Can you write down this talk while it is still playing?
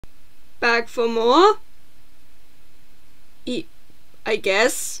Back for more? I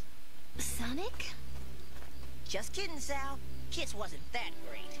guess. Sonic? Just kidding, Sal. Kiss wasn't that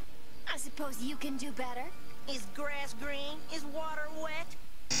great. I suppose you can do better. Is grass green? Is water wet?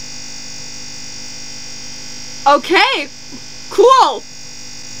 Okay, cool.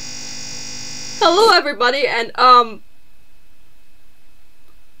 Hello everybody, and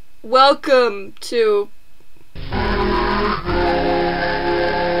welcome to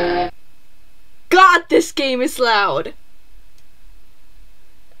God, this game is loud.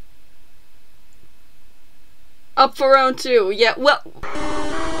 Up for round 2. Yeah,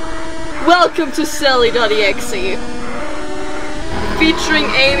 welcome to Sally.exe. Featuring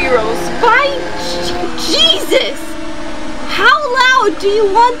Amy Rose. By Jesus! How loud do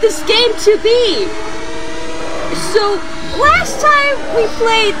you want this game to be? So, last time we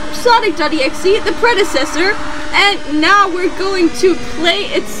played Sonic.exe, the predecessor, and now we're going to play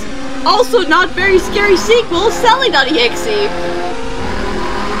its also not very scary sequel, Sally.exe.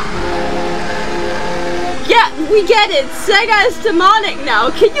 Yeah, we get it. Sega is demonic now.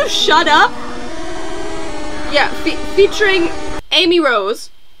 Can you shut up? Yeah, featuring Amy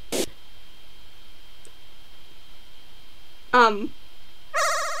Rose.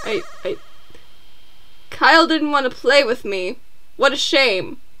 Kyle didn't want to play with me. What a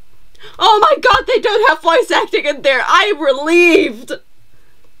shame. Oh my god, they don't have voice acting in there. I'm relieved.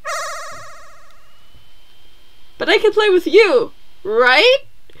 But I can play with you, right?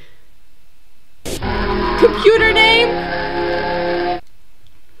 Computer name?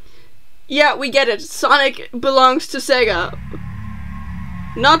 Yeah, we get it. Sonic belongs to Sega.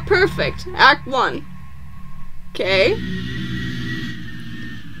 Not perfect. Act 1. Okay.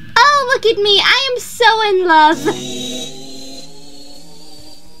 Oh, look at me. I am so in love.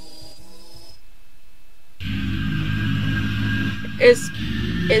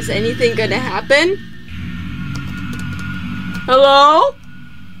 Is anything gonna happen? Hello?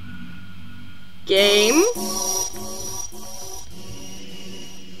 Game?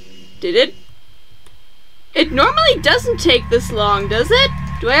 Did it? It normally doesn't take this long, does it?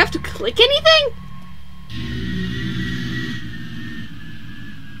 Do I have to click anything?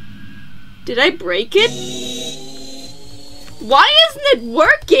 Did I break it? Why isn't it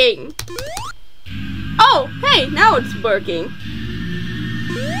working? Oh, hey, now it's working.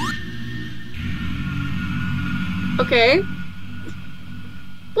 Okay.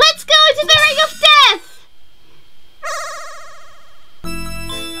 Let's go to the Ring of Death!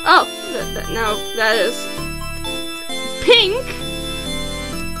 Oh, now that is pink.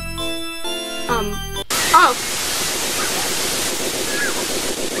 Oh.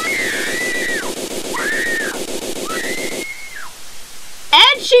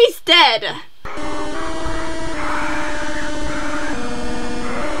 And she's dead.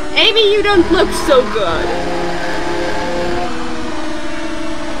 Amy, you don't look so good.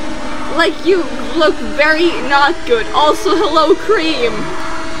 Like, you look very not good. Also, hello, Cream.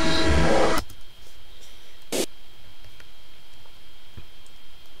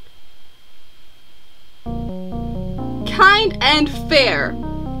 Kind and fair.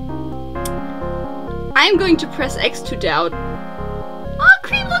 I'm going to press X to doubt. Oh,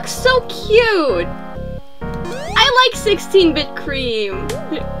 Cream looks so cute. I like 16-bit Cream.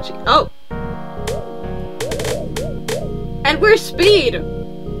 Oh. And we're Speed.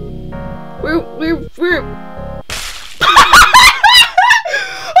 We're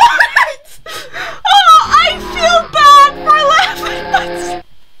Oh, I feel bad for laughing.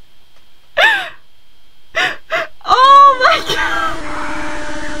 Oh my god.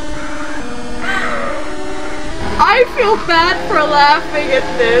 I feel bad for laughing at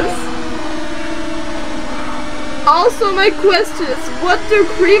this. Also, my question is, what do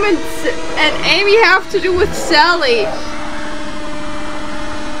Cream and Amy have to do with Sally?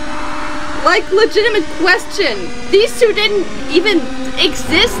 Like, legitimate question. These two didn't even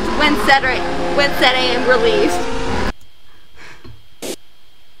exist when Set AM released.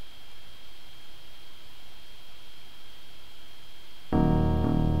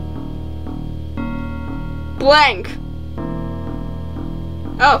 Blank.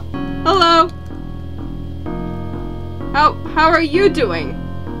 Oh, hello. How are you doing?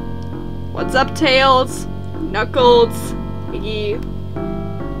 What's up, Tails? Knuckles? Iggy?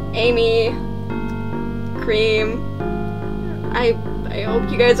 Amy, Cream. I hope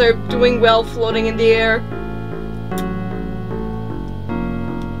you guys are doing well floating in the air.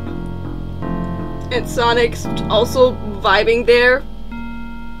 And Sonic's also vibing there.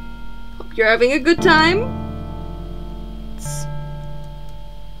 Hope you're having a good time.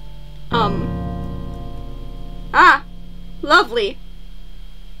 Ah, lovely.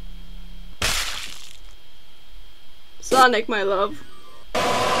 Sonic, my love.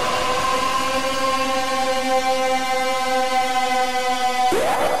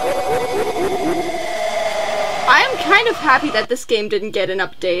 I am kind of happy that this game didn't get an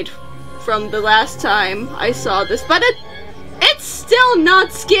update from the last time I saw this, but it's still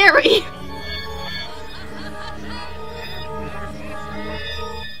not scary.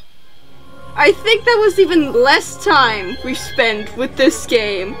 I think that was even less time we spent with this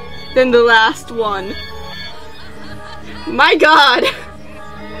game than the last one. My god!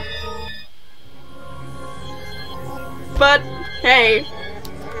 But, hey.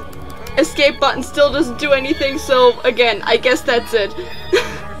 Escape button still doesn't do anything, so again, I guess that's it.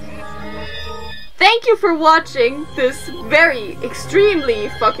 Thank you for watching this very, extremely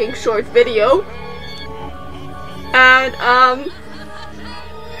fucking short video. And,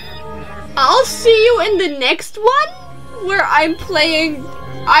 I'll see you in the next one, where I'm playing,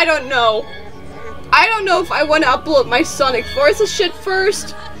 I don't know. I don't know if I want to upload my Sonic Forces shit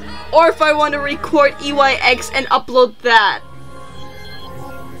first, or if I want to record SPRITES and upload that.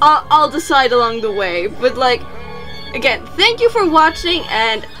 I'll decide along the way, but like, again, thank you for watching,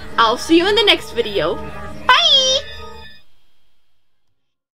 and I'll see you in the next video.